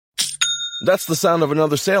That's the sound of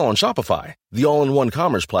another sale on Shopify, the all-in-one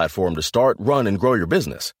commerce platform to start, run, and grow your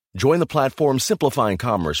business. Join the platform simplifying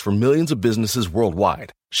commerce for millions of businesses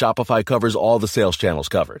worldwide. Shopify covers all the sales channels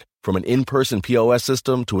covered, from an in-person POS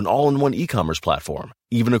system to an all-in-one e-commerce platform,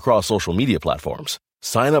 even across social media platforms.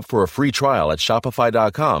 Sign up for a free trial at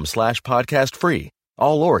shopify.com/podcastfree,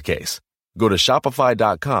 all lowercase. Go to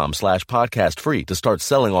shopify.com/podcastfree to start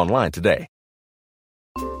selling online today.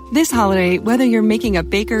 This holiday, whether you're making a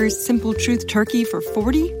Baker's Simple Truth turkey for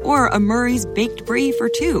 40 or a Murray's Baked Brie for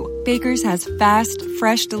 2, Baker's has fast,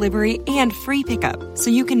 fresh delivery and free pickup, so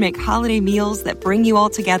you can make holiday meals that bring you all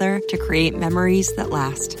together to create memories that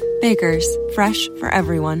last. Baker's, fresh for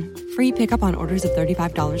everyone. Free pickup on orders of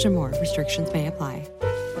 $35 or more. Restrictions may apply.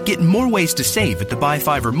 Get more ways to save at the Buy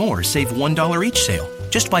 5 or More Save $1 each sale.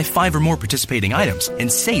 Just buy 5 or more participating items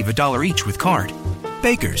and save $1 each with card.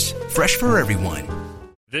 Baker's, fresh for everyone.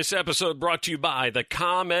 This episode brought to you by the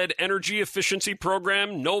ComEd Energy Efficiency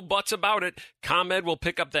Program. No buts about it. ComEd will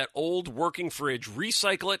pick up that old working fridge,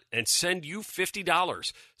 recycle it, and send you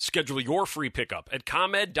 $50. Schedule your free pickup at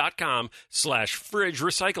ComEd.com/fridge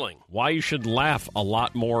recycling. Why you should laugh a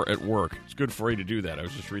lot more at work. It's good for you to do that. I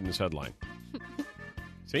was just reading this headline.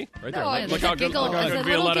 See? Right there. No, Look how good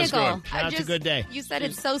Violetta's going. That's a good day. You said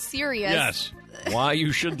it's so serious. Yes. Why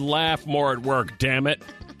you should laugh more at work, damn it.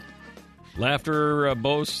 Laughter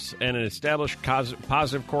boasts an established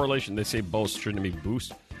positive correlation. They say boast, shouldn't it be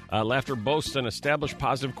boost? Laughter boasts an established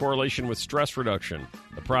positive correlation with stress reduction.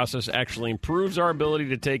 The process actually improves our ability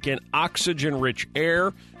to take in oxygen-rich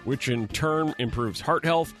air, which in turn improves heart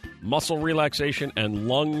health, muscle relaxation, and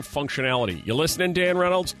lung functionality. You listening, Dan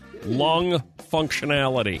Reynolds? Lung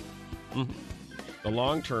functionality. Mm-hmm. The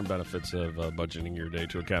long-term benefits of budgeting your day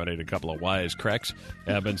to accommodate a couple of wise cracks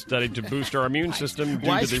have been studied to boost our immune system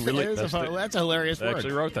due to the release. That's a hilarious word. I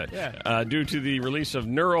actually wrote that. Yeah. Due to the release of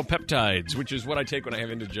neuropeptides, which is what I take when I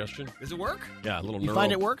have indigestion. Does it work? Yeah, a little. You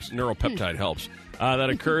find it works? Neuropeptide helps.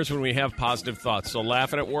 That occurs when we have positive thoughts. So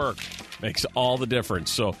laughing at work makes all the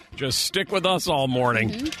difference. So just stick with us all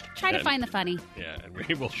morning. Mm-hmm. Try to find the funny. Yeah, and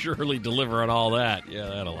we will surely deliver on all that. Yeah,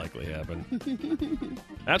 that'll likely happen.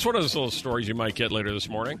 That's one of those little stories you might get later this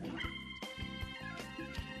morning.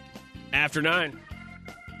 After 9.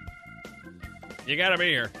 You got to be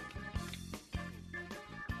here.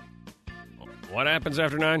 What happens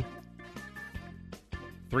after 9?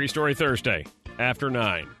 3-Story Thursday. After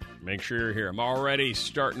 9. Make sure you're here. I'm already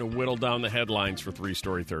starting to whittle down the headlines for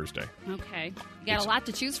 3-Story Thursday. Okay. You got a lot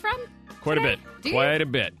to choose from? Quite a bit. Do you? Quite a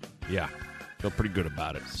bit. Yeah. Feel pretty good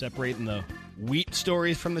about it. Separating the wheat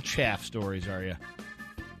stories from the chaff stories, are you?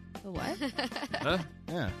 The what? Huh?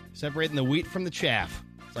 Yeah. Separating the wheat from the chaff.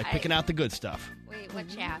 It's like picking out the good stuff. Wait, what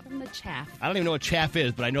chaff? From the chaff. I don't even know what chaff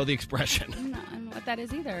is, but I know the expression. I don't know what that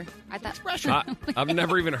is either. I thought Expression. I've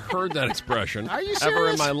never even heard that expression. Are you ever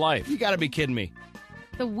serious? in my life. You got to be kidding me.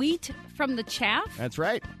 the wheat from the chaff? That's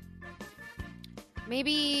right.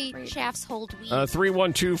 Maybe chaffs hold wheat.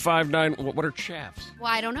 31259. What are chaffs?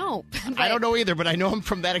 Well, I don't know. I don't know either, but I know them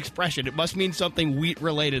from that expression. It must mean something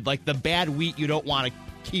wheat-related, like the bad wheat you don't want to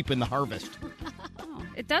keep in the harvest. Oh,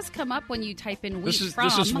 it does come up when you type in wheat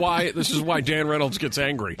This is why Dan Reynolds gets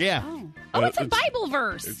angry. Yeah. Oh, it's a Bible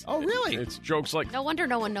verse. Oh, really? It's jokes like, No wonder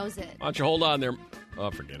no one knows it. why don't you hold on there? Oh,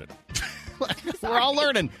 forget it. We're all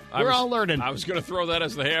learning. We're all learning. I was going to throw that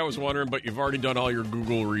as the hey, I was wondering, but you've already done all your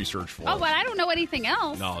Google research for Oh, it. but I don't know anything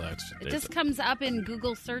else. No, It just comes up in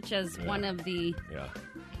Google search as one of the... Yeah.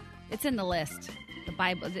 It's in the list. The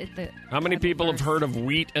Bible... How many Bible people verse. have heard of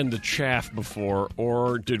wheat and the chaff before,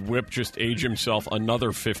 or did Whip just age himself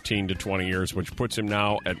another 15 to 20 years, which puts him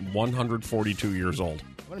now at 142 years old?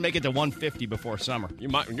 I'm going to make it to 150 before summer. You're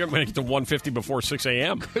going to make it to 150 before 6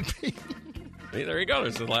 a.m. Could be. Hey, there you go.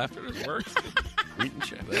 There's the laughter. This works. Wheat and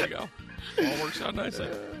chaff. There you go. All works out nicely.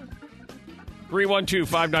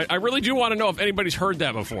 31259. I really do want to know if anybody's heard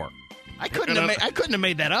that before. I couldn't have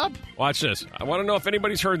made that up. Watch this. I want to know if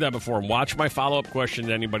anybody's heard that before. Watch my follow-up question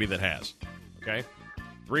to anybody that has. Okay?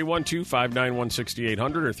 312-591-6800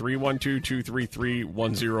 or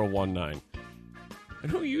 312-233-1019. And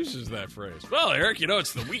who uses that phrase? Well, Eric,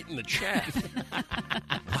 it's the wheat and the chaff.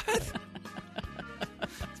 What?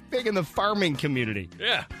 Big in the farming community.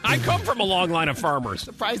 Yeah. I come from a long line of farmers.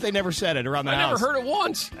 Surprised they never said it around the I house. never heard it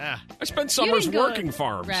once. Ah. I spent summers working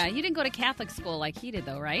farms. Right. You didn't go to Catholic school like he did,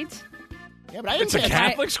 though, right? Yeah, but I didn't It's a pay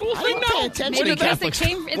Catholic school I thing? didn't pay No. attention Maybe to because Catholic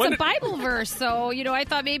it's a Bible verse, so, I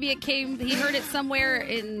thought maybe he heard it somewhere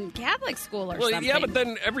in Catholic school or something. Yeah, but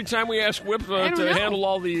then every time we ask Whip to handle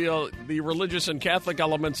all the religious and Catholic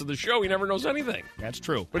elements of the show, he never knows anything. That's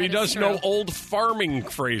true. But he does know old farming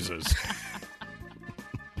phrases.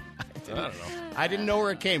 I don't know. I didn't know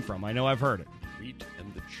where it came from. I know I've heard it. Wheat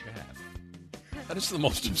and the chaff. That is the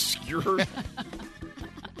most obscure.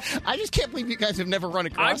 I just can't believe you guys have never run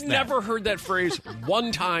across I've that. never heard that phrase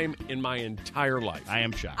one time in my entire life. I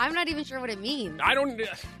am shocked. I'm not even sure what it means. I don't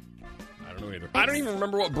know either. I don't even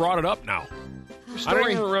remember what brought it up now. I don't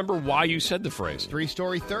even remember why you said the phrase.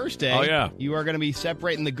 3-Story Thursday. Oh, yeah. You are going to be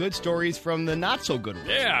separating the good stories from the not-so-good ones.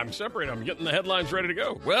 Yeah, I'm separating. I'm getting the headlines ready to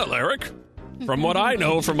go. Well, Eric, from what I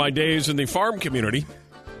know from my days in the farm community,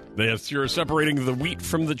 you're separating the wheat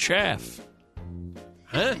from the chaff.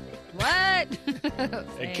 Huh? What?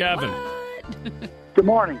 Hey, Kevin. What? Good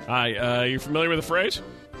morning. Hi. You familiar with the phrase?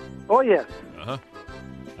 Oh, yes. Uh-huh.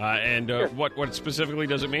 And what specifically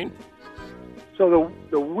does it mean? So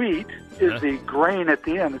the wheat is the grain at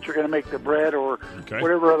the end that you're going to make the bread or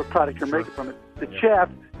whatever other product you're making from it. The chaff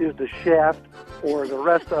is the shaft or the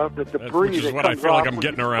rest of the debris. Which is that what I comes feel like off I'm when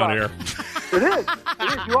getting you around fry. here. It is.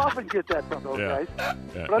 You often get that from those guys.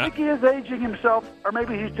 Yeah. But I think he is aging himself, or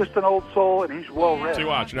maybe he's just an old soul and he's well-read. See,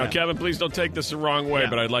 watch. Now, Kevin, please don't take this the wrong way,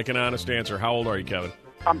 but I'd like an honest answer. How old are you, Kevin?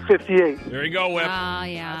 I'm 58. There you go, Whip.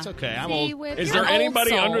 Yeah. That's okay. I'm See, old. Whip, Is you're there an old anybody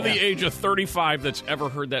soul. under the age of 35 that's ever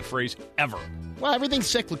heard that phrase ever? Well, everything's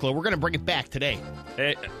cyclical. We're going to bring it back today.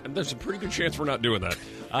 Hey, there's a pretty good chance we're not doing that.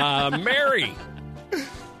 Mary.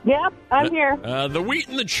 Yep, I'm here. The wheat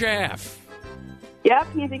and the chaff.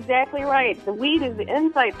 Yep, he's exactly right. The wheat is the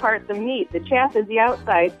inside part of the meat. The chaff is the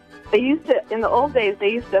outside. They used to, in the old days,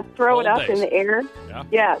 they used to throw it up in the air.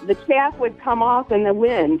 Yeah, the chaff would come off in the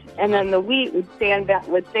wind, and then the wheat would stay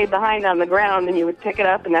behind on the ground, and you would pick it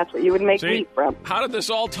up, and that's what you would make wheat from. How did this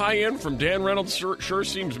all tie in from Dan Reynolds? Sure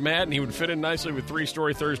seems mad, and he would fit in nicely with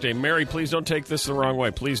 3-Story Thursday. Mary, please don't take this the wrong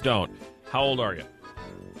way. Please don't. How old are you?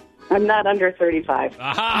 I'm not under 35.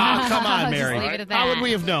 Aha! Come on, Just Mary. leave it at that. How would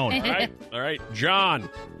we have known? All right. John.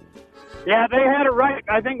 Yeah, they had it right.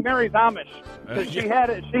 I think Mary's Amish. 'Cause she had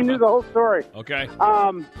it. She knew the whole story. Okay.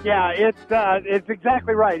 Yeah, it's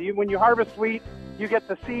exactly right. When you harvest wheat, you get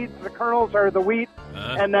the seeds, the kernels are the wheat,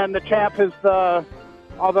 and then the chaff is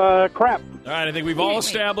all the crap. All right, I think we've all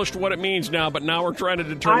established what it means now, but now we're trying to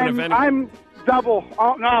determine if any... I'm double.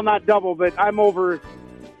 Oh, no, I'm not double, but I'm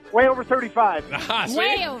way over 35. See?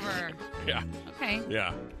 Way over. Yeah. Okay.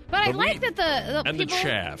 Yeah. But I The like wheat that the and the people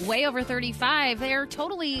chaff. way over 35, they're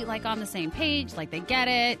totally like on the same page, like they get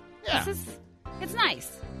it. Yeah. It's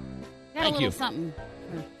nice. Got Thank a little you. something.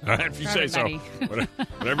 All right, if you For say so. everybody.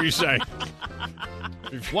 Whatever you say.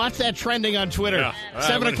 Watch that trending on Twitter. Yeah. All right,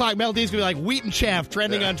 7 but- o'clock, Mel D's going to be like wheat and chaff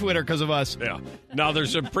trending on Twitter because of us. Yeah. Now,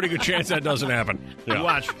 there's a pretty good chance that doesn't happen. Yeah.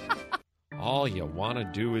 Watch. All you want to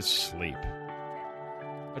do is sleep.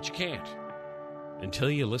 But you can't until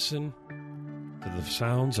you listen to the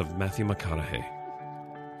sounds of Matthew McConaughey.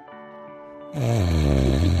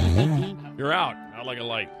 You're out like a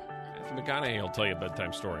light. Matthew McConaughey will tell you a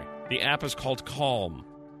bedtime story. The app is called Calm.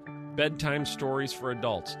 Bedtime stories for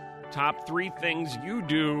adults. Top 3 things you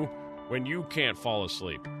do when you can't fall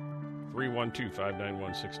asleep.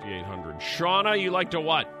 312-591-6800. Shauna, you like to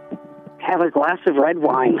what? Have a glass of red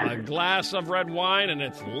wine. A glass of red wine, and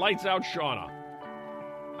it's lights out, Shauna.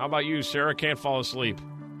 How about you, Sarah? Can't fall asleep.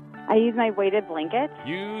 I use my weighted blanket.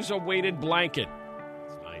 Use a weighted blanket.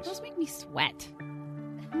 It's nice. Those make me sweat. I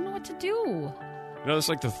don't know what to do. You know, this is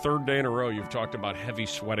like the 3rd day in a row you've talked about heavy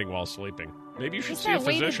sweating while sleeping. Maybe you should Just see a that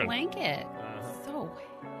weighted physician. blanket. So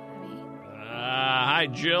heavy. Hi,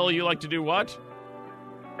 Jill. You like to do what?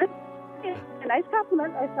 A nice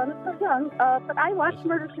compliment. I sounded so young, but I watched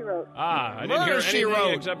Murder, She Wrote. I didn't Murder, hear She anything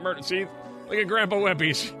Wrote. except murder. See, look at Grandpa Whip.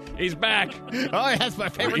 He's back. Oh, yeah, that's my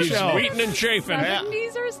favorite He's show. wheating and chafing.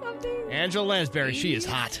 70s or something. Angela Lansbury, she is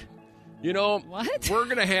hot. You know, What? we're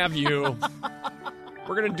going to have you.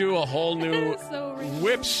 We're going to do a whole new So ridiculous.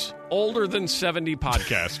 Whips Older Than 70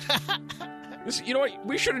 podcast. You know what?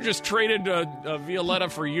 We should have just traded Violetta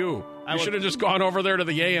for you. We should have just gone over there to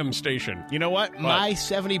the AM station. You know what? My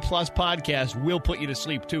 70-plus podcast will put you to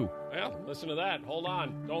sleep, too. Well, listen to that. Hold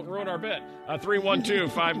on. Don't ruin our bit.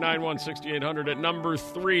 312-591-6800 at number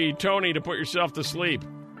 3. Tony, to put yourself to sleep.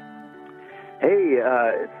 Hey,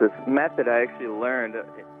 it's this method I actually learned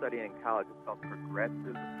studying in college. It's called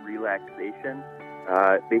progressive relaxation.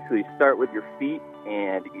 Basically, you start with your feet,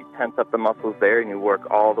 and you tense up the muscles there, and you work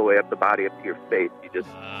all the way up the body up to your face. You just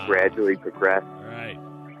gradually progress. All right.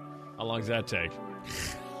 How long does that take?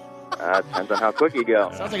 Depends on how quick you go.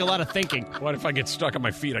 Sounds like a lot of thinking. What if I get stuck on my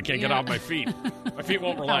feet? I can't get Yeah. off my feet. My feet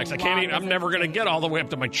won't relax. I A can't lot even. I'm of never going to get all the way up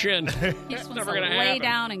to my chin. He It's just wants never to going to lay happen.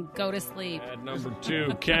 down and go to sleep. At number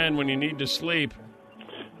 2, Ken, when you need to sleep.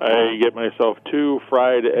 I get myself 2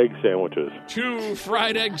 fried egg sandwiches. 2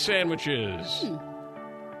 fried egg sandwiches. And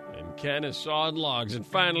Ken is sawing logs. And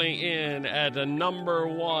finally in at the number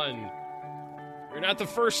 1. You're not the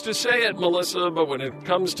first to say it, Melissa, but when it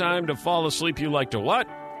comes time to fall asleep, you like to what?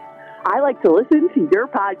 I like to listen to your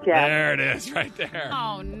podcast. There it is, right there.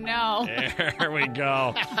 Oh, no. There we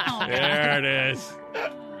go. There it is.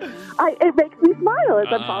 It makes me smile as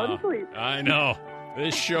I'm falling asleep. I know.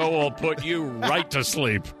 This show will put you right to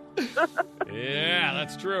sleep. Yeah,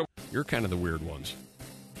 that's true. You're kind of the weird ones.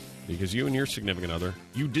 Because you and your significant other,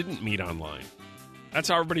 you didn't meet online. That's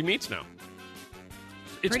how everybody meets now.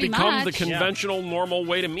 It's Pretty become much. the conventional, normal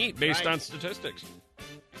way to meet based on statistics.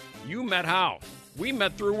 You met how? We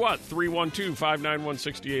met through what?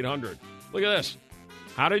 312-591-6800. Look at this.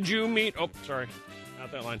 How did you meet? Oh, sorry.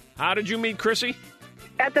 Not that line. How did you meet Chrissy?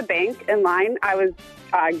 At the bank in line, I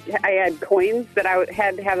had coins that I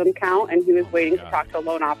had to have him count, and he was waiting to talk to a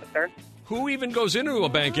loan officer. Who even goes into a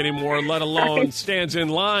bank anymore, let alone stands in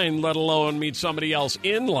line, let alone meet somebody else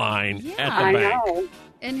in line at the bank? I know.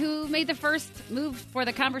 And who made the first move for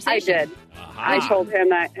the conversation? I did. I told him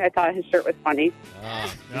that I thought his shirt was funny.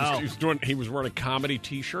 He was wearing a comedy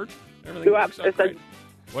T-shirt. Everything works out it great.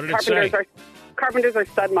 What did it say? Carpenters are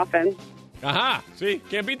stud muffins. Aha! See,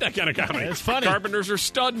 can't beat that kind of comedy. It's funny. Carpenters are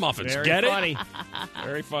stud muffins. Very Get funny. it?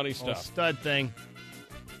 Very funny Little stuff. stud thing.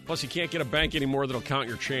 Plus, you can't get a bank anymore that'll count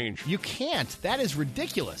your change. You can't. That is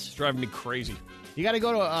ridiculous. It's driving me crazy. You got to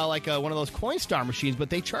go to one of those Coinstar machines,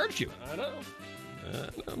 but they charge you. I know.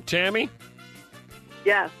 Tammy?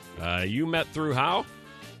 Yes. You met through how?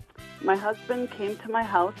 My husband came to my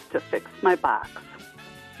house to fix my box.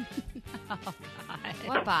 Oh, God.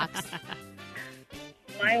 What box?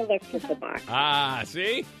 My electrical box.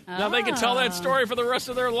 See? Now they can tell that story for the rest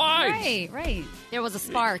of their lives. Right. There was a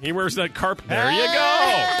spark. He wears that carpet. There you go.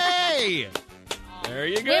 Hey! There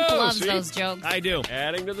you go. Whip loves See? those jokes. I do.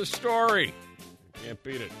 Adding to the story. Can't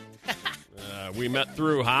beat it. We met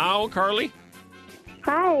through how, Carly?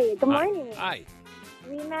 Hi, good morning. Hi.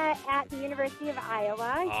 We met at the University of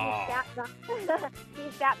Iowa. He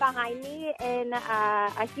sat behind me in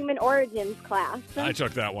a human origins class. I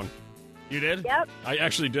took that one. You did? Yep. I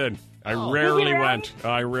actually did. I Did rarely you really? went.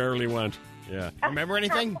 I rarely went. Yeah. Remember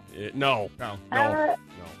anything? No. I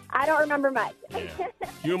don't remember much. Yeah.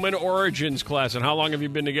 Human origins class. And how long have you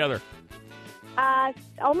been together?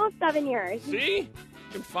 Almost 7 years. See? You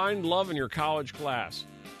can find love in your college class.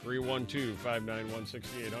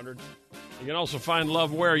 312-591-6800. You can also find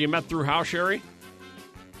love where? You met through how, Sherry?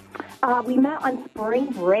 We met on spring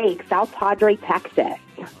break, South Padre, Texas.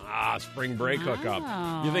 Spring break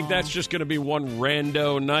hookup. You think that's just going to be one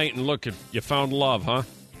rando night and look, you found love, huh?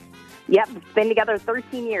 Yep, been together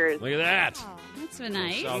 13 years. Look at that. Oh, that's so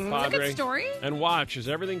nice. South That's a Padre. good story. And watch as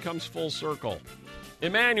everything comes full circle.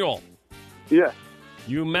 Emmanuel. Yes.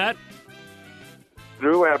 You met?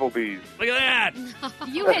 Through Applebee's. Look at that.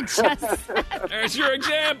 You had just... There's your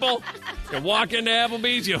example. You walk into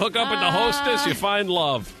Applebee's, you hook up with the hostess, you find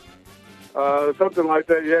love. Something like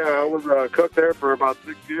that, yeah. I was a cook there for about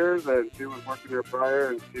 6 years, and she was working there prior,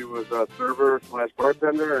 and she was a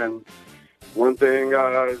server/bartender, and one thing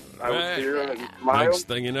I would see her and smile. Next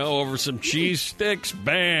thing you know, over some cheese sticks,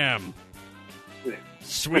 bam.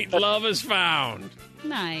 Sweet love is found.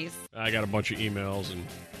 Nice. I got a bunch of emails and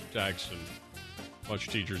texts and a bunch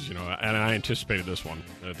of teachers, and I anticipated this one.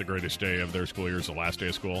 The greatest day of their school year is the last day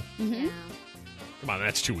of school. Mm-hmm. Come on,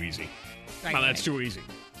 that's too easy. Right, Come on, that's too easy.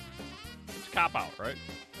 It's a cop-out, right?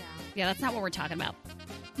 Yeah, that's not what we're talking about.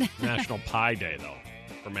 National Pie Day, though,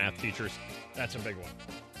 for math teachers. That's a big one.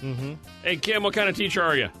 Mm-hmm. Hey, Kim, what kind of teacher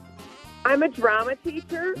are you? I'm a drama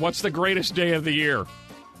teacher. What's the greatest day of the year?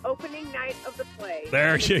 Opening night of the play.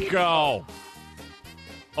 There you go.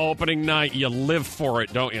 Opening night. You live for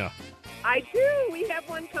it, don't you? I do. We have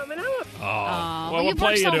one coming up. Well, what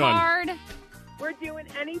play are you doing? Hard. We're doing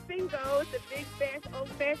Anything Goes, a big,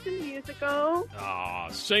 old-fashioned musical.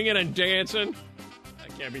 Singing and dancing. I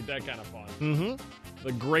can't beat that kind of fun. Mm-hmm.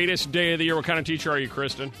 The greatest day of the year. What kind of teacher are you,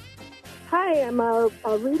 Kristen? Hi, I'm a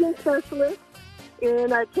reading specialist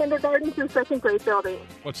in a kindergarten through second grade building.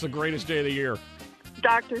 What's the greatest day of the year?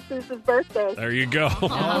 Dr. Seuss's birthday. There you go.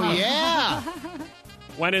 Oh, yeah.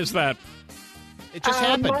 When is that? It just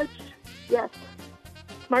happened.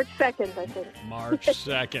 March 2nd, I think. March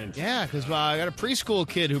 2nd. Yeah, because I got a preschool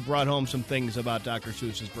kid who brought home some things about Dr.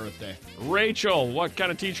 Seuss's birthday. Rachel, what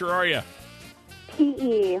kind of teacher are you?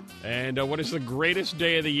 PE. And what is the greatest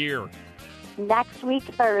day of the year? Next week,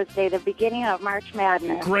 Thursday, the beginning of March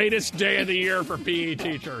Madness. Greatest day of the year for PE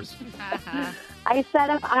teachers. I set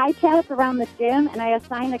up iPads around the gym, and I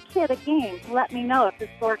assign a kid a game to let me know if the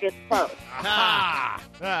store gets closed.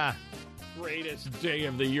 Greatest day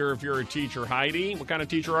of the year if you're a teacher. Heidi, what kind of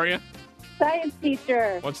teacher are you? science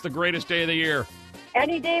teacher. What's the greatest day of the year?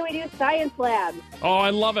 Any day we do science labs. Oh, I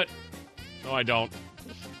love it. No, I don't.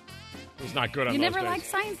 It's not good on You those never days. liked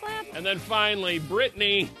science lab? And then finally,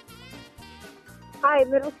 Brittany. Hi,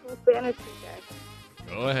 middle school Spanish teacher.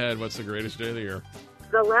 Go ahead. What's the greatest day of the year?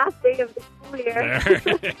 The last day of the school year. There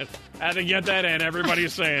it is. Had to get that in.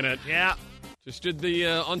 Everybody's saying it. Yeah. Just did the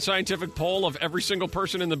unscientific poll of every single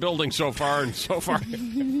person in the building so far, and so far,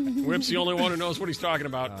 Whip's the only one who knows what he's talking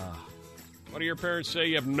about. What do your parents say?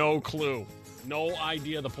 You have no clue. No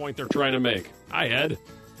idea the point they're trying to make. Hi, Ed.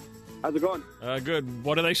 How's it going? Good.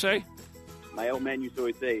 What do they say? My old man used to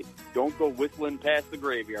always say, don't go whistling past the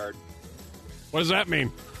graveyard. What does that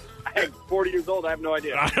mean? I'm 40 years old. I have no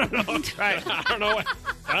idea. I don't know. I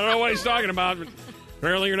don't know what he's talking about.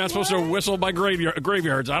 Apparently, you're not supposed to whistle by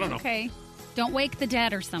graveyards. I don't know. Okay. Don't wake the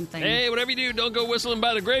dead or something. Hey, whatever you do, don't go whistling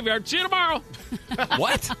by the graveyard. See you tomorrow.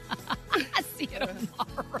 What? See you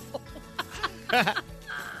tomorrow.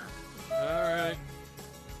 All right.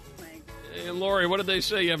 Hey, Lori, what did they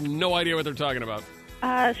say? You have no idea what they're talking about.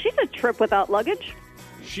 She's a trip without luggage.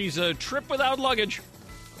 She's a trip without luggage.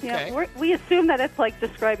 Yeah, we assume that it's like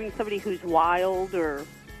describing somebody who's wild or a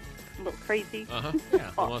little crazy. Uh-huh.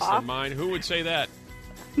 Yeah. Unless they're mine. Who would say that?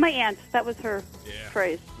 My aunt. That was her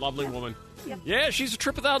phrase. Lovely woman. Yeah, she's a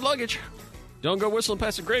trip without luggage. Don't go whistling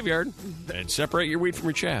past the graveyard and separate your wheat from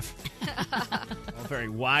your chaff. All very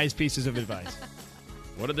wise pieces of advice.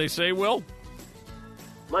 What did they say, Will?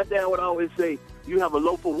 My dad would always say, you have a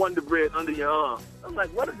loaf of Wonder Bread under your arm. I'm like,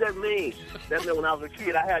 what does that mean? That meant when I was a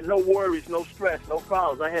kid, I had no worries, no stress, no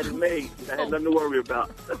problems. I had it made. I had nothing to worry about.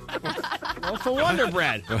 Loaf of Wonder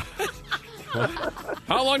Bread.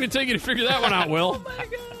 How long did it take you to figure that one out, Will? Oh, my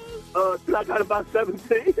God. Till I got about 17.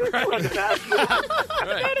 That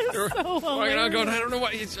is so hilarious. I don't know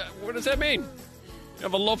what does that mean? You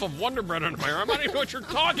have a loaf of Wonder Bread under my arm. I don't even know what you're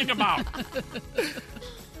talking about.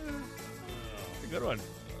 Good one.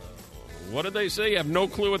 What did they say? You have no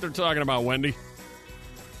clue what they're talking about, Wendy.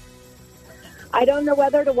 I don't know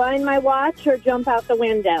whether to wind my watch or jump out the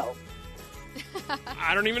window.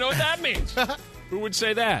 I don't even know what that means. Who would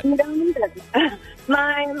say that? You don't either.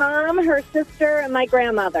 My mom, her sister, and my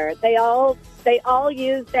grandmother. They all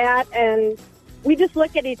use that, and we just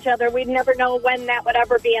look at each other. We'd never know when that would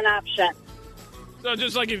ever be an option. So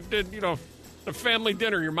just like you did, the family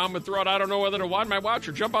dinner, your mom would throw out, I don't know whether to wind my watch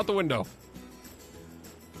or jump out the window.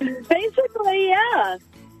 Basically, yeah.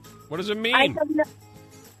 What does it mean? I don't know.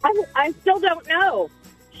 I still don't know.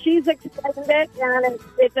 She's explained it, and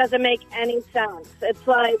it doesn't make any sense. It's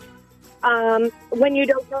like when you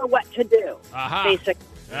don't know what to do, basically.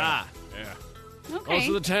 Yeah. Okay. Most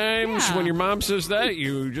of the times when your mom says that,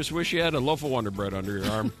 you just wish you had a loaf of Wonder Bread under your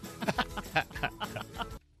arm.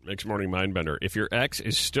 Next morning Mindbender. If your ex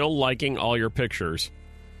is still liking all your pictures,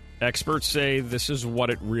 experts say this is what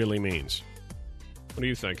it really means. What do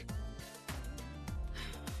you think?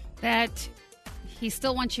 That he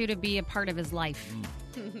still wants you to be a part of his life.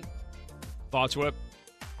 Thoughts, Whip?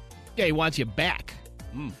 Yeah, he wants you back.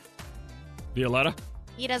 Violetta?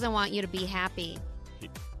 He doesn't want you to be happy.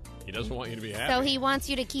 He doesn't want you to be happy. So he wants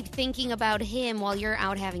you to keep thinking about him while you're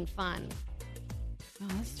out having fun. Oh,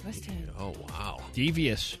 that's twisted. Oh, wow.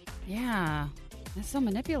 Devious. Yeah. That's so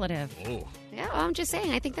manipulative. Oh. Yeah, well, I'm just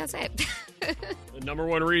saying. I think that's it. The number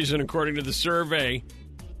one reason, according to the survey,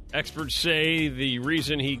 experts say the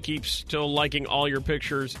reason he keeps still liking all your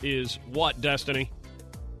pictures is what, Destiny?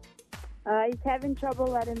 He's having trouble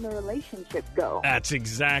letting the relationship go. That's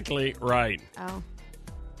exactly right. Oh.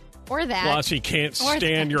 Or that. Plus, he can't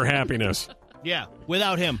stand your happiness. Yeah,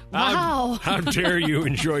 without him. Wow. How dare you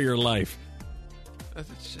enjoy your life?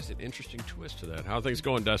 That's just an interesting twist to that. How are things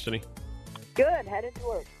going, Destiny? Good, headed to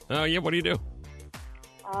work. Oh, yeah, what do you do?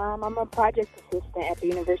 I'm a project assistant at the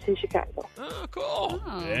University of Chicago. Oh, cool.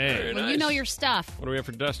 Oh, Very well, nice. you know your stuff. What do we have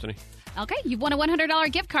for Destiny? Okay, you've won a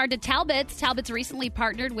 $100 gift card to Talbot's. Talbot's recently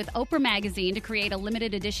partnered with Oprah Magazine to create a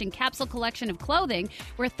limited edition capsule collection of clothing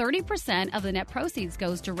where 30% of the net proceeds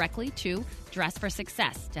goes directly to Dress for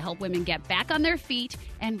Success to help women get back on their feet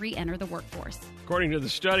and re-enter the workforce. According to the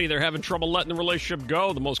study, they're having trouble letting the relationship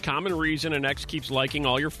go. The most common reason an ex keeps liking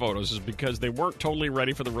all your photos is because they weren't totally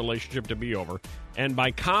ready for the relationship to be over. And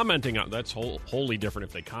by commenting on that's wholly different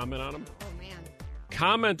if they comment on them. Oh, man.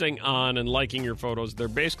 Commenting on and liking your photos, they're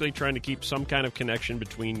basically trying to keep some kind of connection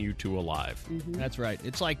between you two alive. Mm-hmm. That's right.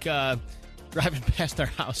 It's like driving past their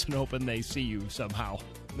house and hoping they see you somehow.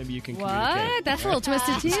 Maybe you can communicate. What? That's a little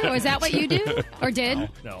twisted, too. Is that what you do? Or did?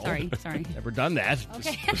 No. Sorry. Never done that.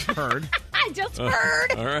 Okay. Just heard. I just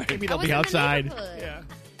heard. All right. Maybe they'll be outside. Yeah.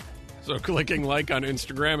 So clicking like on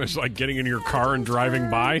Instagram is like getting in your car and driving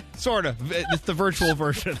by? Sort of. It's the virtual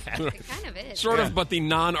version of that. It kind of is. Sort of, but the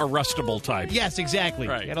non-arrestable type. Yes, exactly.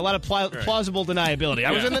 Right. You had a lot of plausible deniability.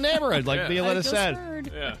 I was in the neighborhood, like Violetta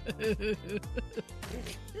said. Yeah.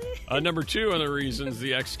 Number 2 on the reasons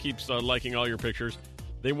the ex keeps liking all your pictures,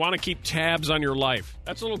 they want to keep tabs on your life.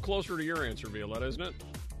 That's a little closer to your answer, Violetta, isn't it?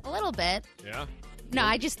 A little bit. Yeah? No,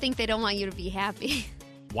 I just think they don't want you to be happy.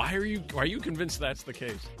 Why are you convinced that's the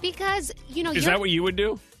case? Because, Is that what you would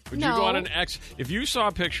do? Would you No. go on an ex? If you saw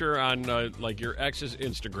a picture on like your ex's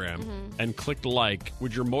Instagram and clicked like,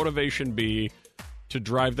 would your motivation be to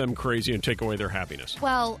drive them crazy and take away their happiness?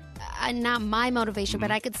 Well, not my motivation,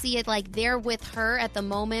 but I could see it like they're with her at the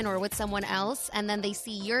moment or with someone else, and then they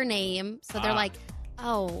see your name, so they're like,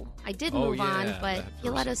 oh, I did move on, but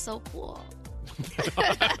Violetta's so cool.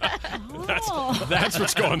 That's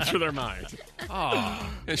what's going through their mind. Oh,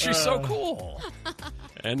 and she's so cool.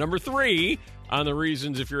 And number 3 on the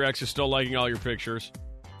reasons if your ex is still liking all your pictures,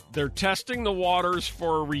 they're testing the waters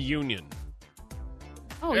for a reunion.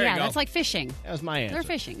 Oh, There you yeah, go. that's like fishing. That was my answer. They're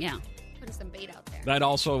fishing, yeah. Putting some bait out there. That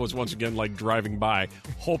also was once again like driving by,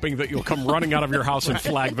 hoping that you'll come running out of your house and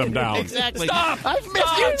flag them down. Exactly. Stop! I've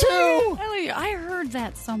missed you too. Ellie, I heard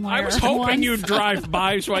that somewhere. I was hoping once. you'd drive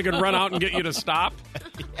by so I could run out and get you to stop.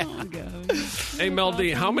 Oh, God. Hey, Mel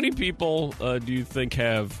D, how many people do you think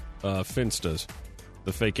have Finstas,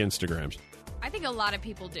 the fake Instagrams? I think a lot of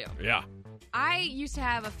people do. Yeah. I used to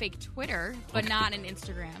have a fake Twitter, but not an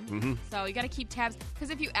Instagram. Mhm. So you got to keep tabs. Because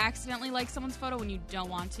if you accidentally like someone's photo when you don't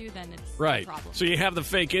want to, then it's Right. a problem. So you have the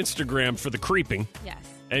fake Instagram for the creeping. Yes.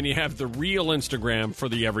 And you have the real Instagram for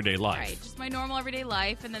the everyday life. Right. Just my normal everyday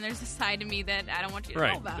life. And then there's a side to me that I don't want you to know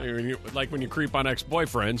Right. about. Like when you creep on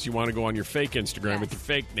ex-boyfriends, you want to go on your fake Instagram with your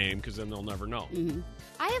fake name because then they'll never know.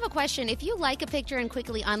 I have a question. If you like a picture and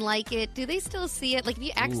quickly unlike it, do they still see it? Like if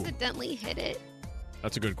you accidentally hit it?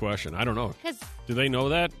 That's a good question. I don't know. 'Cause Do they know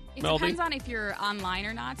that, It Melody? depends on if you're online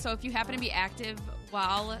or not. So if you happen to be active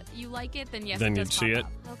while you like it, then yes, Then it does you'd see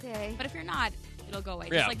pop it. up. Okay. But if you're not, it'll go away.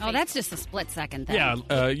 Yeah. Just like Oh, Facebook. that's just a split second thing.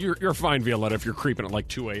 Yeah, you're fine, Violetta, if you're creeping at like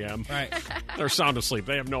 2 a.m. Right. They're sound asleep.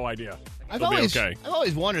 They have no idea. I've They'll always, be okay. I've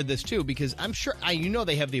always wondered this too because I'm sure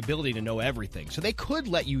they have the ability to know everything, so they could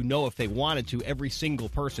let you know if they wanted to every single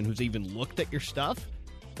person who's even looked at your stuff.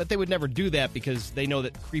 But they would never do that because they know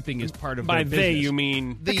that creeping is part of By their business. they, you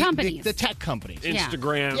mean The companies. the tech companies,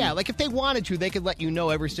 Instagram. Yeah, like if they wanted to, they could let you know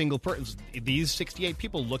every single person. These 68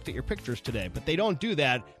 people looked at your pictures today, but they don't do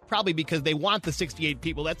that probably because they want the 68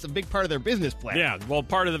 people. That's a big part of their business plan. Yeah, well,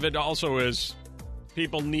 part of it also is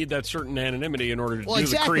people need that certain anonymity in order to do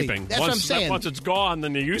exactly. the creeping. That's what I'm saying. Once it's gone,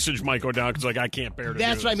 then the usage might go down because I can't bear to do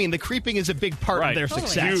That's what I this. mean. The creeping is a big part of their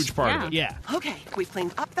success. Huge part of it. Yeah. Okay, we've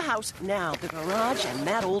cleaned up the house. Now the garage and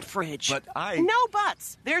that old fridge. But No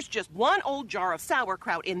buts. There's just one old jar of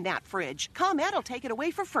sauerkraut in that fridge. ComEd will take it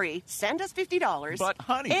away for free. Send us $50. But,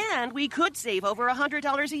 honey. And we could save over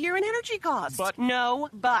 $100 a year in energy costs. But- No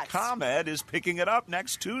buts. ComEd is picking it up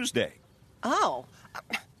next Tuesday. Oh.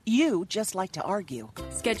 You just like to argue.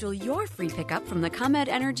 Schedule your free pickup from the ComEd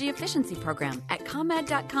Energy Efficiency Program at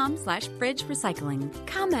ComEd.com/fridge recycling.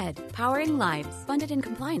 ComEd, powering lives, funded in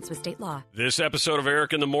compliance with state law. This episode of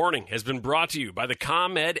Eric in the Morning has been brought to you by the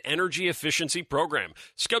ComEd Energy Efficiency Program.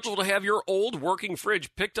 Schedule to have your old working fridge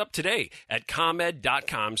picked up today at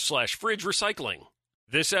ComEd.com/fridge recycling.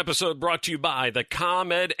 This episode brought to you by the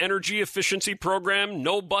ComEd Energy Efficiency Program.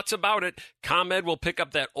 No buts about it. ComEd will pick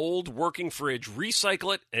up that old working fridge,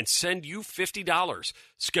 recycle it, and send you $50.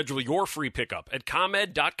 Schedule your free pickup at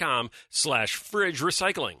ComEd.com/fridge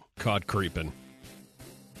recycling. Caught creeping.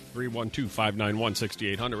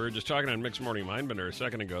 312-591-6800. We were just talking on Mixed Morning Mindbender a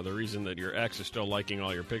second ago. The reason that your ex is still liking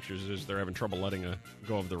all your pictures is they're having trouble letting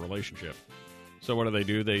go of the relationship. So what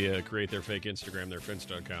do? They create their fake Instagram, their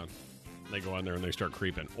Finsta account. They go on there and they start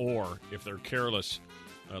creeping. Or if they're careless,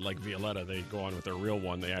 like Violetta, they go on with their real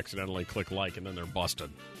one. They accidentally click like, and then they're busted.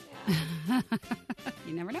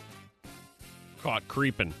 You never know. Caught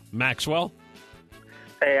creeping. Maxwell?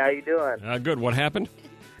 Hey, how you doing? Good. What happened?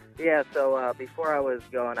 Yeah, so before I was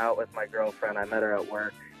going out with my girlfriend, I met her at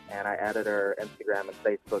work, and I added her Instagram and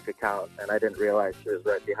Facebook account, and I didn't realize she was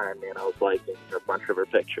right behind me, and I was liking a bunch of her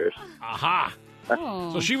pictures. Aha!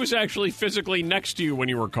 So she was actually physically next to you when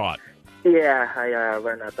you were caught. Yeah, I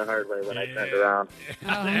learned that the hard way when I turned around.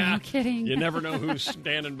 Oh, no kidding. You never know who's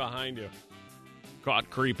standing behind you.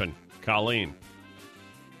 Caught creeping. Colleen.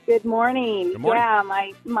 Good morning. Good morning.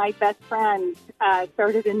 Yeah, my best friend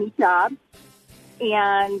started a new job,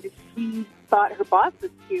 and she thought her boss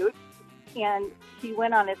was cute, and she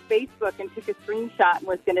went on his Facebook and took a screenshot and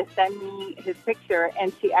was going to send me his picture,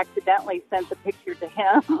 and she accidentally sent the picture to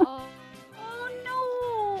him. Oh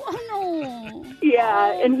no.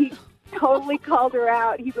 Yeah, and he totally called her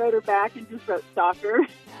out. He wrote her back and just wrote stalker.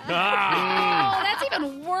 Oh, that's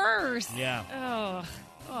even worse. Yeah.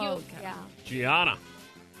 Oh, yeah. Gianna.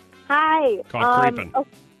 Hi. Caught creeping.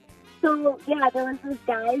 So, yeah, there was this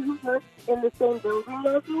guy who worked in the same building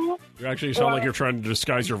as me. You actually sound like you're trying to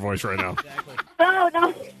disguise your voice right now.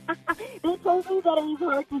 No. They told me that it was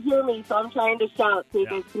hard to hear me, so I'm trying to shout so you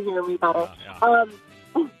guys can hear me better.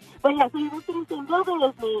 But yeah, so he worked in the same building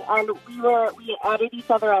as me, and we added each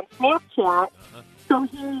other on Snapchat. So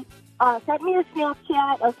he sent me a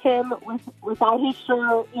Snapchat of him without his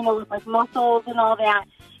shirt, with like muscles and all that.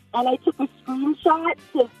 And I took a screenshot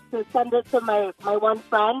to send it to my one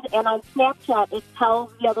friend. And on Snapchat, it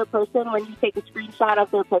tells the other person when you take a screenshot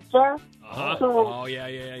of their picture. So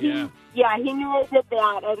yeah. He knew I did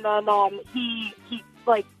that. And then he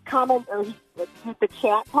commented, or he did the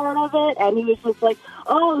chat part of it. And he was just like,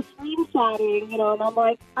 oh, screenshotting, and I'm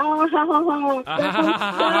like, oh, ha, ha,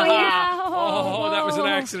 ha. Yeah. Oh, that was an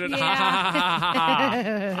accident.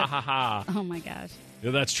 Yeah. Ha, ha. Oh, my gosh.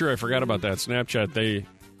 Yeah, that's true. I forgot about that. Snapchat, they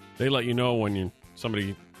let you know when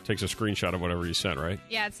somebody takes a screenshot of whatever you sent, right?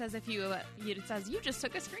 Yeah, it says it says you just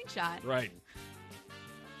took a screenshot. Right.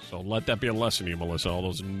 So let that be a lesson to you, Melissa. All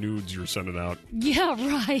those nudes you're sending out. Yeah,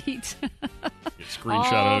 right. Get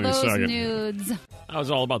screenshotted in a second. All those nudes. That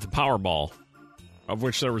was all about the Powerball, of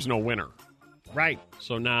which there was no winner. Right.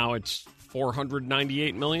 So now it's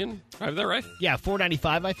 $498 million. Is that right? Yeah,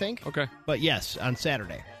 $495, I think. Okay. But yes, on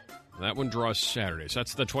Saturday. That one draws Saturdays.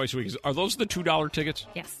 That's the twice a week. Are those the $2 tickets?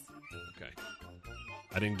 Yes. Okay.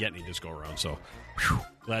 I didn't get any this go around, so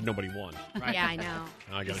glad nobody won. Right. Yeah, I know.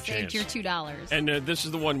 Now I got a saved chance. your $2. And this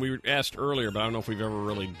is the one we asked earlier, but I don't know if we've ever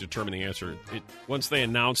really determined the answer. Once they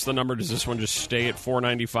announce the number, does this one just stay at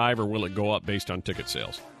 $495, or will it go up based on ticket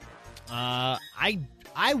sales? I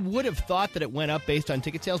would have thought that it went up based on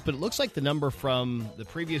ticket sales, but it looks like the number from the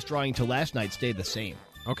previous drawing to last night stayed the same.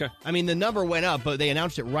 Okay. I mean, the number went up, but they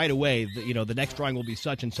announced it right away. The next drawing will be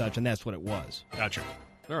such and such, and that's what it was. Gotcha.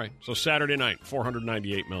 All right. So Saturday night,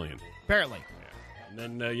 $498 million. Apparently. Yeah.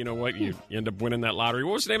 And then, you know what? You end up winning that lottery.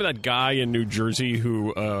 What was the name of that guy in New Jersey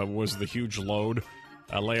who was the huge load,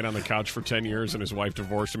 laying on the couch for 10 years, and his wife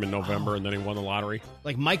divorced him in November, and then he won the lottery?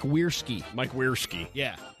 Like Mike Wiersky. Mike Wiersky.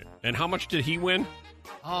 Yeah. And how much did he win?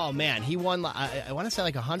 Oh, man. He won, I want to say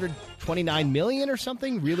like $129 million or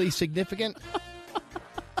something. Really significant.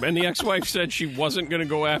 And the ex-wife said she wasn't going to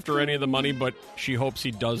go after any of the money, but she hopes he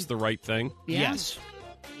does the right thing. Yeah. Yes.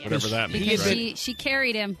 Whatever that means. Because right? she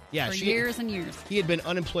carried him for years and years. He had been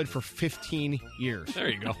unemployed for 15 years. There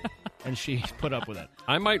you go. And she put up with it.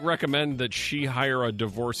 I might recommend that she hire a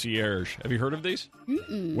divorcierge. Have you heard of these?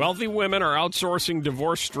 Mm-mm. Wealthy women are outsourcing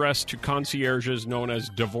divorce stress to concierges known as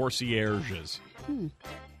divorcierges.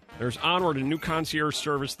 There's Onward, a new concierge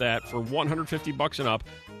service that, for $150 and up,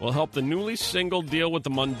 will help the newly single deal with the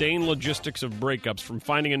mundane logistics of breakups, from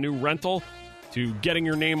finding a new rental to getting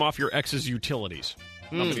your name off your ex's utilities.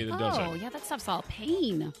 Company that does it. Oh, yeah, that stuff's all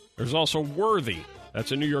pain. There's also Worthy.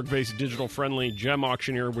 That's a New York-based digital-friendly gem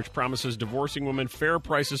auctioneer which promises divorcing women fair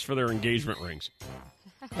prices for their engagement rings.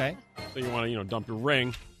 Okay. So you want to, dump your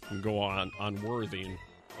ring, you can go on Worthy, and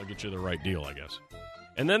they'll get you the right deal, I guess.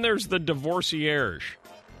 And then there's the divorcierge.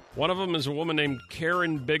 One of them is a woman named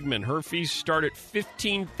Karen Bigman. Her fees start at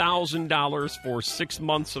 $15,000 for 6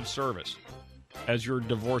 months of service as your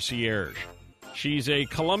divorcierge. She's a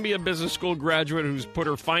Columbia Business School graduate who's put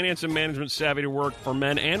her finance and management savvy to work for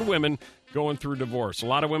men and women going through divorce. A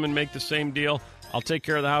lot of women make the same deal. I'll take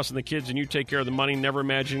care of the house and the kids, and you take care of the money, never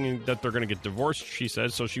imagining that they're going to get divorced, she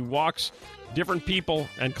says. So she walks different people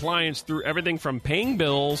and clients through everything from paying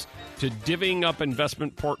bills to divvying up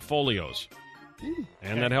investment portfolios.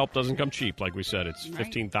 And that help doesn't come cheap. Like we said, it's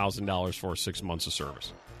 $15,000 for 6 months of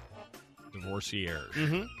service. Divorcierge.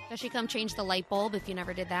 Mm-hmm. Does she come change the light bulb if you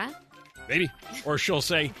never did that? Maybe. Or she'll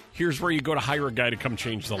say, here's where you go to hire a guy to come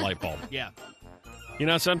change the light bulb. Yeah.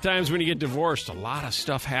 Sometimes when you get divorced, a lot of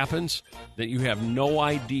stuff happens that you have no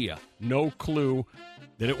idea, no clue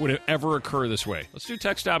that it would ever occur this way. Let's do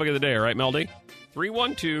text topic of the day, all right, Meldy?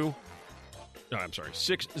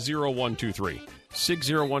 60123.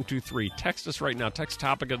 60123. Text us right now. Text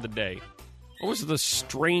topic of the day. What was the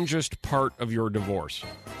strangest part of your divorce?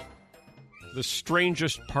 The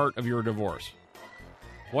strangest part of your divorce.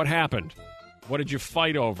 What happened? What did you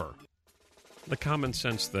fight over? The common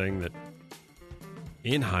sense thing that,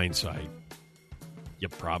 in hindsight, you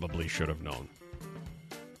probably should have known.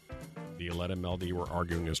 Violetta and Melody were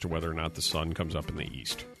arguing as to whether or not the sun comes up in the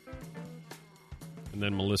east. And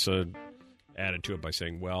then Melissa added to it by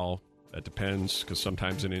saying, well, that depends, because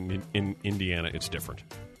sometimes in Indiana it's different.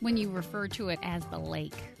 When you refer to it as the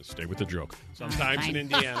lake. Stay with the joke. Sometimes in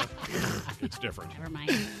Indiana it's different. Never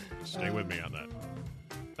mind. Stay with me on that.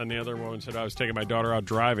 And the other woman said, I was taking my daughter out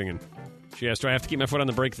driving, and she asked, do I have to keep my foot on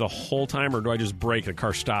the brake the whole time, or do I just brake and the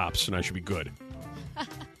car stops and I should be good?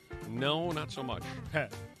 No, not so much.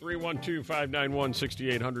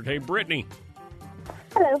 312-591-6800. Hey, Brittany.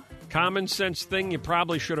 Hello. Common sense thing you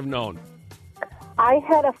probably should have known. I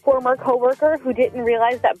had a former coworker who didn't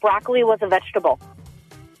realize that broccoli was a vegetable.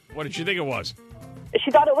 What did you think it was?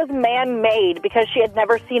 She thought it was man-made because she had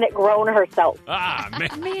never seen it grown herself. Ah,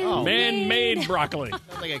 man-made broccoli.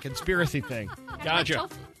 Sounds like a conspiracy thing. Gotcha.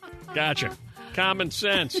 Common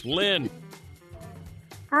sense. Lynn.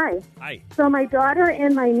 Hi. Hi. So my daughter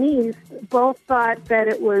and my niece both thought that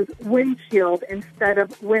it was windshield instead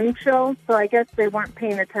of wind chill, so I guess they weren't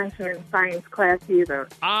paying attention in science class either.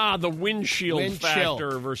 Ah, the windshield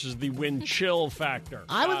factor versus the wind chill factor.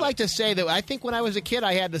 I would like to say that I think when I was a kid,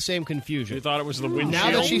 I had the same confusion. You thought it was the windshield?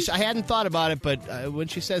 Now that I hadn't thought about it, but when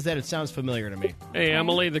she says that, it sounds familiar to me. Hey,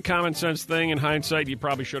 Emily, the common sense thing, in hindsight, you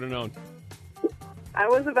probably should have known. I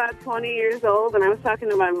was about 20 years old, and I was talking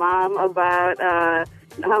to my mom about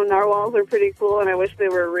how narwhals are pretty cool, and I wish they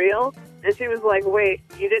were real. And she was like, wait,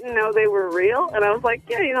 you didn't know they were real? And I was like,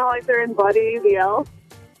 yeah, like they're in Buddy the Elf.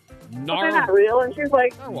 But they're not real. And she's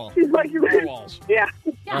like, narwhals. Yeah.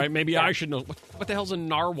 All right, maybe I should know. What the hell's a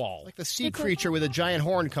narwhal? Like the sea creature with a giant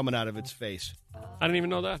horn coming out of its face. I didn't even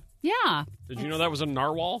know that. Yeah. Did you know that was a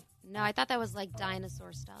narwhal? No, I thought that was like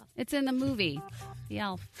dinosaur stuff. It's in the movie, The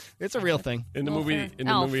Elf. It's a real thing. In the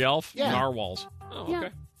movie Elf? Yeah. Narwhals. Oh, Yeah. okay.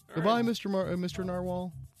 Goodbye, Mr.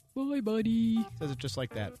 Narwhal. Bye, buddy. Says it just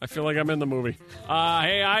like that. I feel like I'm in the movie.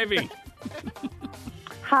 Hey, Ivy.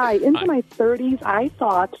 Hi. Into my 30s, I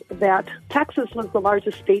thought that Texas was the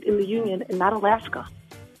largest state in the Union and not Alaska.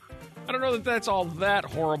 I don't know that that's all that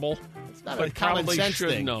horrible. It's not but a common probably sense should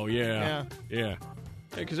thing. know. Yeah.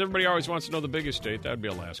 Because everybody always wants to know the biggest state. That would be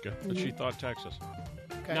Alaska. But she thought Texas.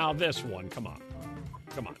 Okay. Now this one. Come on.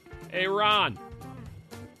 Hey, Ron.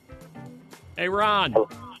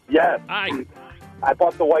 Yes. Hi. I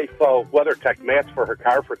bought the wife WeatherTech mats for her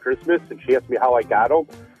car for Christmas, and she asked me how I got them.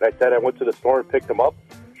 And I said I went to the store and picked them up.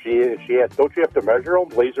 She asked, don't you have to measure them,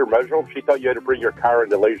 laser measure them? She thought you had to bring your car in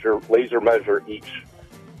to laser measure each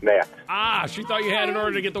mat. She thought you had, in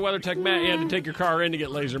order to get the WeatherTech mat, you had to take your car in to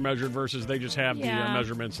get laser measured versus they just have the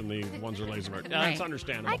measurements and the ones are laser measured. Yeah, that's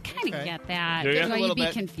understandable. I kind of get that. Do you? Why you'd be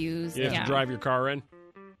confused. You have to drive your car in?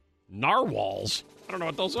 Narwhals? I don't know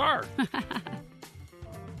what those are.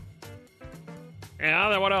 Yeah,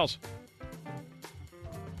 then what else?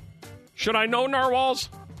 Should I know narwhals?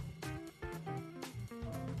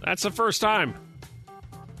 That's the first time.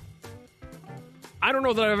 I don't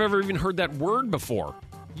know that I've ever even heard that word before.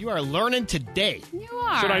 You are learning today. You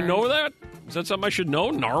are. Should I know that? Is that something I should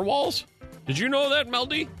know? Narwhals? Did you know that, Mel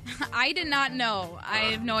D? I did not know. I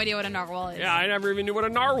have no idea what a narwhal is. Yeah, I never even knew what a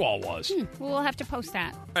narwhal was. We'll have to post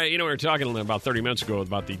that. We were talking about 30 minutes ago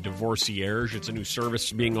about the divorcierge. It's a new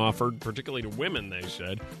service being offered, particularly to women, they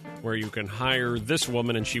said, where you can hire this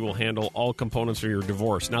woman and she will handle all components of your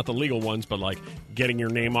divorce. Not the legal ones, but like getting your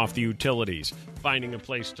name off the utilities, finding a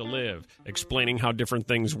place to live, explaining how different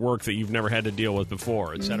things work that you've never had to deal with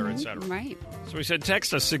before, et cetera, et cetera. Right. So we said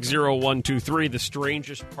text us 60123, the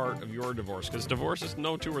strangest part of your divorce, because divorces,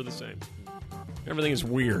 no two are the same. Everything is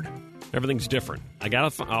weird. Everything's different. I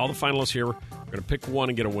got all the finalists here. We're going to pick one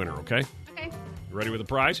and get a winner, okay? Okay. You ready with the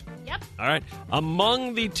prize? Yep. All right.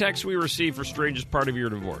 Among the texts we received for strangest part of your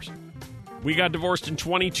divorce, we got divorced in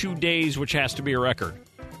 22 days, which has to be a record.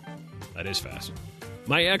 That is fast.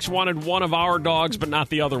 My ex wanted one of our dogs, but not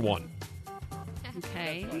the other one.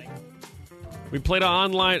 Okay. We played a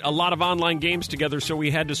lot of online games together, so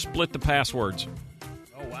we had to split the passwords.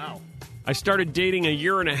 Oh, wow. I started dating a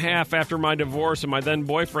year and a half after my divorce, and my then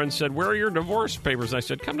boyfriend said, "Where are your divorce papers?" I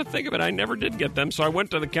said, "Come to think of it, I never did get them." So I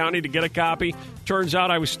went to the county to get a copy. Turns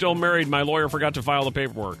out I was still married. My lawyer forgot to file the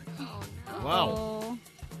paperwork. Wow.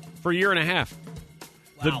 For a year and a half.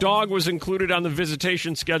 Wow. The dog was included on the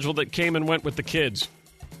visitation schedule that came and went with the kids.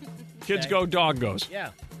 Kids go, dog goes.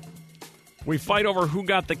 Yeah. We fight over who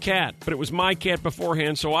got the cat, but it was my cat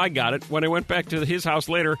beforehand, so I got it. When I went back to his house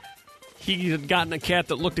later, he had gotten a cat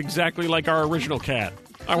that looked exactly like our original cat.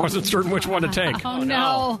 I wasn't certain which one to take. Oh,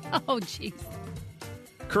 no. Oh, jeez.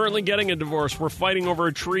 Currently getting a divorce. We're fighting over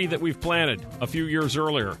a tree that we've planted a few years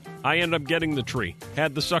earlier. I ended up getting the tree.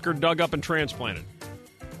 Had the sucker dug up and transplanted.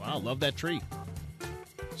 Wow, love that tree.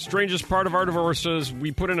 Strangest part of our divorce is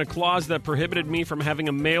we put in a clause that prohibited me from having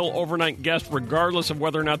a male overnight guest regardless of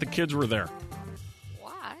whether or not the kids were there.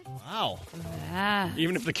 Wow.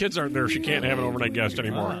 Even if the kids aren't there, she can't have an overnight guest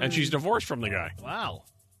anymore. And she's divorced from the guy. Wow.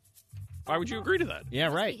 Why would you agree to that? Yeah,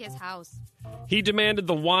 right. His house. He demanded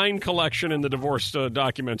the wine collection in the divorce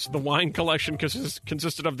documents. The wine collection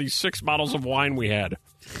consisted of these 6 bottles of wine we had.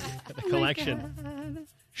 The collection.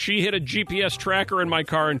 She hid a GPS tracker in my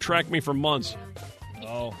car and tracked me for months.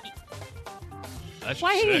 Oh.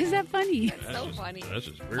 Why is that funny? That's so funny. That's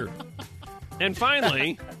just weird. And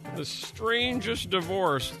finally, the strangest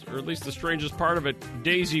divorce, or at least the strangest part of it,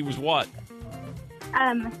 Daisy was what?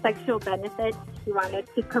 Sexual benefits. She wanted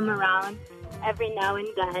to come around every now and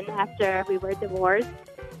then after we were divorced.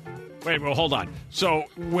 Wait, well, hold on. So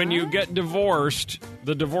when you get divorced,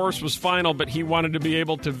 the divorce was final, but he wanted to be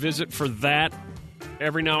able to visit for that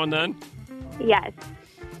every now and then? Yes.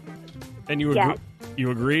 And you you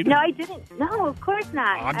agreed? No, I didn't. No, of course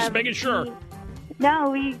not. I'm just making sure.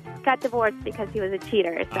 We got divorced because he was a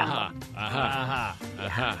cheater. So.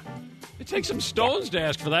 It takes some stones to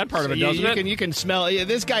ask for that part of it, doesn't it? You can smell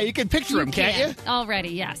this guy. You can picture him, can't you? Already,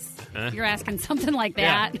 yes. You're asking something like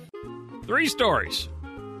that. 3 stories.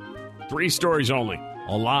 3 stories only.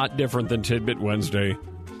 A lot different than Tidbit Wednesday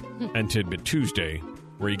and Tidbit Tuesday,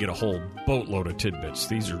 where you get a whole boatload of tidbits.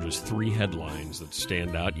 These are just 3 headlines that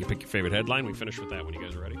stand out. You pick your favorite headline. We finish with that when you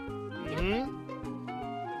guys are ready. Mm-hmm.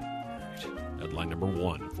 Headline number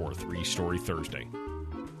 1 for 3-Story Thursday.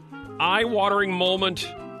 Eye-watering moment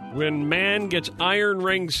when man gets iron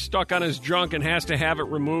rings stuck on his junk and has to have it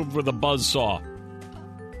removed with a buzzsaw.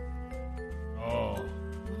 Oh.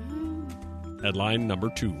 Headline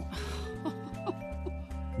number 2.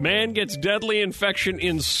 Man gets deadly infection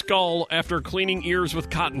in skull after cleaning ears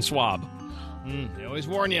with cotton swab. They always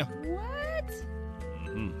warn you. What?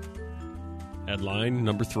 Mm-hmm. Headline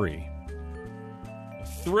number 3.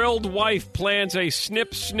 Thrilled wife plans a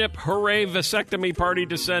snip, snip, hooray vasectomy party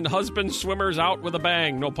to send husband swimmers out with a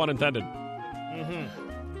bang. No pun intended.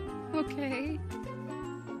 Mm-hmm. Okay.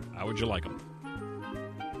 How would you like them?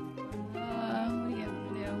 What do you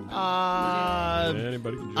do?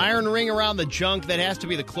 Anybody can iron ring around the junk. That has to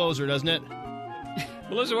be the closer, doesn't it?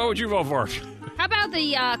 Melissa, what would you vote for? How about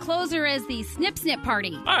the closer as the snip, snip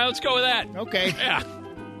party? All right, let's go with that. Okay. Yeah.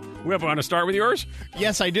 We want to start with yours?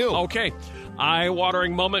 Yes, I do. Okay.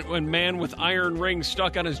 Eye-watering moment when man with iron ring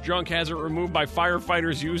stuck on his junk has it removed by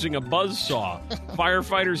firefighters using a buzz saw.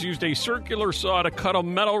 Firefighters used a circular saw to cut a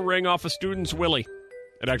metal ring off a student's willy.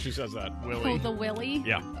 It actually says that. Willy. Oh, the willy?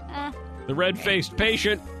 Yeah. The red-faced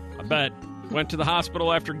patient, I bet, went to the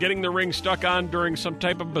hospital after getting the ring stuck on during some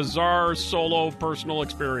type of bizarre solo personal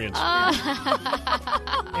experience.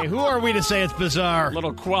 Hey, who are we to say it's bizarre? A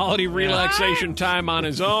little quality relaxation time on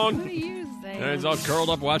his own. What are you saying? He's all curled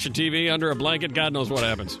up watching TV under a blanket. God knows what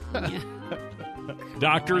happens.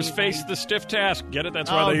 Doctors face the stiff task. Get it?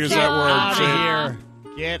 That's why they use that word. Out of here.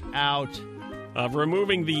 Get out. Of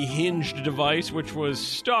removing the hinged device, which was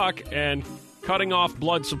stuck, and cutting off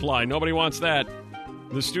blood supply. Nobody wants that.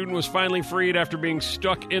 The student was finally freed after being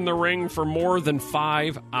stuck in the ring for more than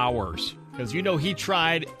 5 hours. Because he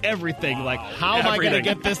tried everything. Wow. Like, how am I going to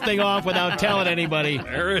get this thing off without telling anybody?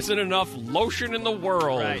 There isn't enough lotion in the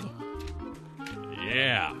world. Right.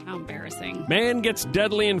 Yeah. How embarrassing. Man gets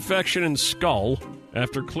deadly infection in skull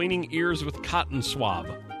after cleaning ears with cotton swab.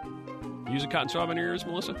 Use a cotton swab in your ears,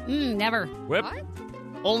 Melissa? Never. Whip? What?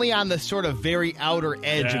 Only on the sort of very outer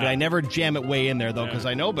edge of it. I never jam it way in there, though, because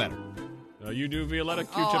I know better. You do, Violetta?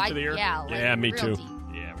 Q-tip to the ear? Yeah, me too. deep.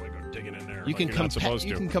 Yeah, we're going to dig it in there. You can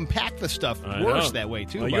compact the stuff worse that way,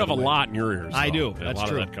 too. Well, you have a lot in your ears. I do. Yeah, That's a lot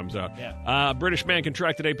true. of that comes out. Yeah. British man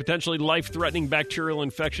contracted a potentially life-threatening bacterial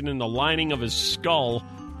infection in the lining of his skull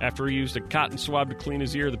after he used a cotton swab to clean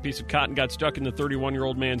his ear. The piece of cotton got stuck in the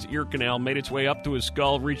 31-year-old man's ear canal, made its way up to his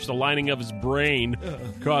skull, reached the lining of his brain,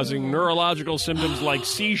 causing neurological symptoms like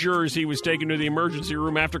seizures. He was taken to the emergency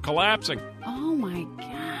room after collapsing. Oh, my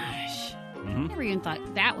gosh. Mm-hmm. I never even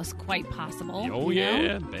thought that was quite possible. Oh,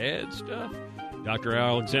 yeah. Bad stuff. Dr.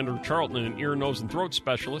 Alexander Charlton, an ear, nose, and throat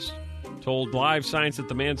specialist, told Live Science that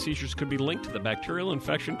the man's seizures could be linked to the bacterial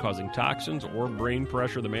infection causing toxins or brain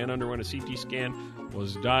pressure. The man underwent a CT scan,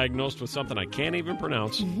 was diagnosed with something I can't even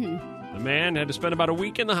pronounce. The man had to spend about a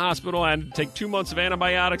week in the hospital and had to take 2 months of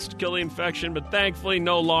antibiotics to kill the infection, but thankfully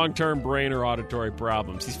no long-term brain or auditory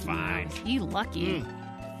problems. He's fine. You lucky.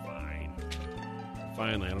 Fine.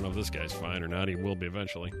 Finally, I don't know if this guy's fine or not. He will be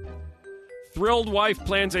eventually. Thrilled wife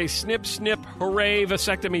plans a snip, snip, hooray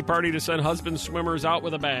vasectomy party to send husband swimmers out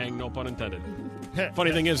with a bang. No pun intended.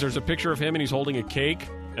 Funny thing is, there's a picture of him, and he's holding a cake,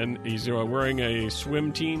 and he's wearing a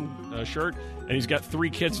swim team shirt, and he's got 3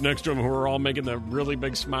 kids next to him who are all making the really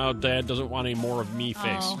big smile, Dad doesn't want any more of me face.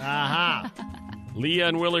 Aha. Leah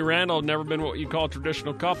and Willie Randall have never been what you call a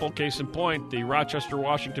traditional couple. Case in point, the Rochester,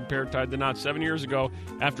 Washington pair tied the knot 7 years ago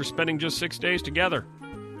after spending just 6 days together.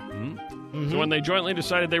 So when they jointly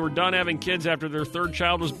decided they were done having kids after their third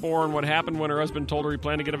child was born, what happened when her husband told her he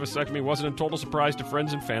planned to get a vasectomy wasn't a total surprise to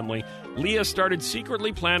friends and family. Leah started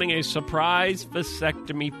secretly planning a surprise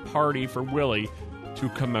vasectomy party for Willie to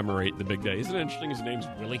commemorate the big day. Isn't it interesting his name's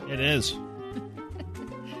Willie? It is.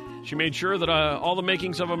 She made sure that all the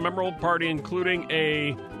makings of a memorable party, including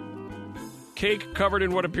a cake covered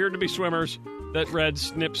in what appeared to be swimmers that read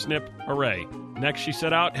Snip, Snip, Hooray. Next, she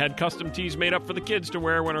set out, had custom tees made up for the kids to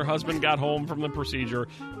wear when her husband got home from the procedure.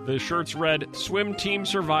 The shirts read Swim Team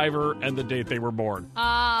Survivor and the date they were born.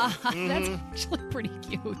 That's actually pretty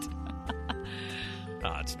cute.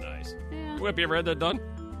 It's nice. Yeah. Whip, you ever had that done?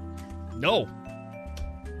 No.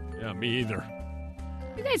 Yeah, me either.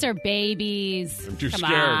 You guys are babies. I'm too Come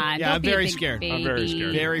scared. on. Yeah, Don't I'm be a very big scared. baby. I'm very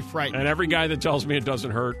scared. Very frightened. And every guy that tells me it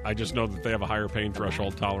doesn't hurt, I just know that they have a higher pain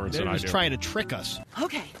threshold tolerance They're than I just do. trying to trick us.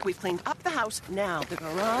 Okay, we've cleaned up the house. Now the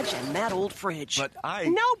garage and that old fridge. But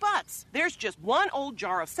No buts. There's just one old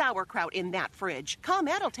jar of sauerkraut in that fridge.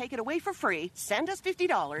 ComEd will take it away for free. Send us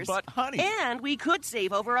 $50. But, honey. And we could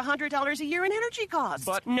save over $100 a year in energy costs.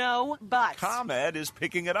 But- no buts. ComEd is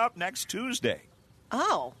picking it up next Tuesday.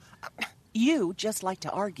 Oh. You just like to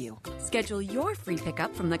argue. Schedule your free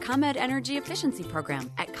pickup from the ComEd Energy Efficiency Program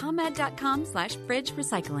at ComEd.com/fridge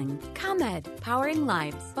recycling. ComEd, powering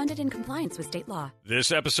lives, funded in compliance with state law.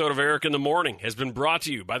 This episode of Eric in the Morning has been brought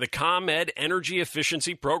to you by the ComEd Energy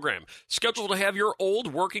Efficiency Program. Schedule to have your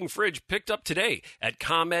old working fridge picked up today at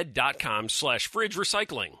ComEd.com/fridge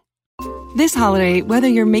recycling. This holiday, whether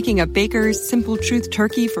you're making a Baker's Simple Truth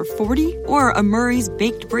turkey for 40 or a Murray's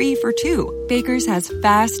Baked Brie for 2, Baker's has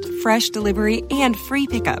fast, fresh delivery and free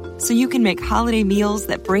pickup, so you can make holiday meals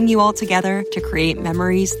that bring you all together to create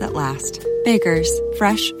memories that last. Baker's,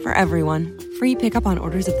 fresh for everyone. Free pickup on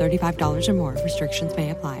orders of $35 or more. Restrictions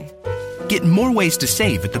may apply. Get more ways to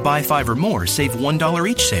save at the Buy 5 or More Save $1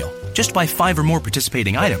 each sale. Just buy 5 or more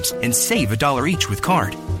participating items and save $1 each with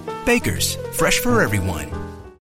card. Baker's, fresh for everyone.